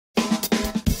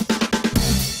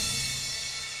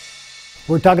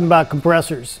We're talking about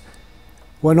compressors.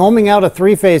 When ohming out a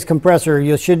three-phase compressor,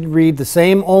 you should read the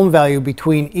same ohm value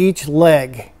between each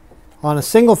leg. On a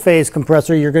single-phase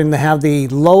compressor, you're going to have the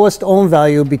lowest ohm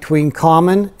value between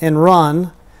common and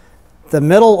run, the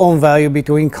middle ohm value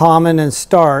between common and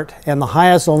start, and the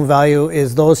highest ohm value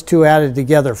is those two added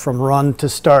together from run to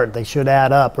start. They should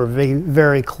add up or be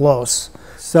very close.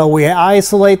 So we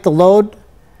isolate the load,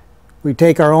 we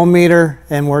take our ohm meter,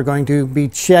 and we're going to be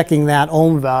checking that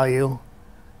ohm value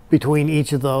between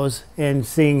each of those and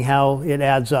seeing how it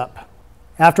adds up.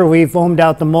 After we've ohmed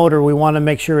out the motor, we want to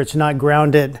make sure it's not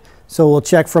grounded. So we'll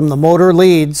check from the motor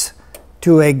leads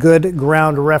to a good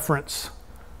ground reference.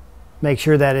 Make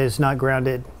sure that it is not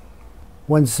grounded.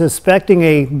 When suspecting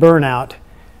a burnout,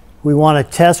 we want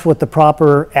to test with the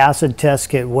proper acid test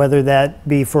kit, whether that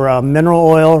be for a mineral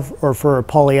oil or for a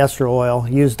polyester oil.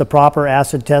 Use the proper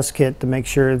acid test kit to make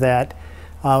sure that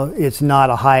it's not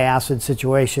a high acid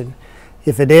situation.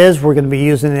 If it is, we're going to be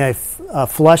using a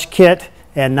flush kit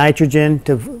and nitrogen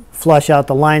to flush out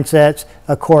the line sets.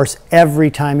 Of course,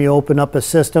 every time you open up a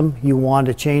system, you want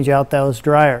to change out those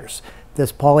dryers.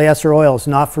 This polyester oil is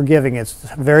not forgiving. It's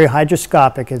very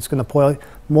hygroscopic. It's going to pull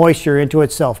moisture into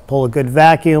itself. Pull a good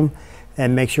vacuum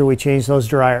and make sure we change those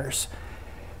dryers.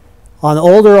 On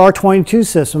older R22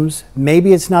 systems,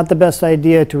 maybe it's not the best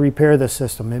idea to repair the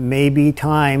system. It may be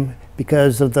time,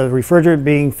 because of the refrigerant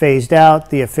being phased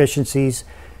out, the efficiencies,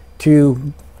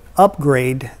 to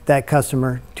upgrade that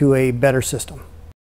customer to a better system.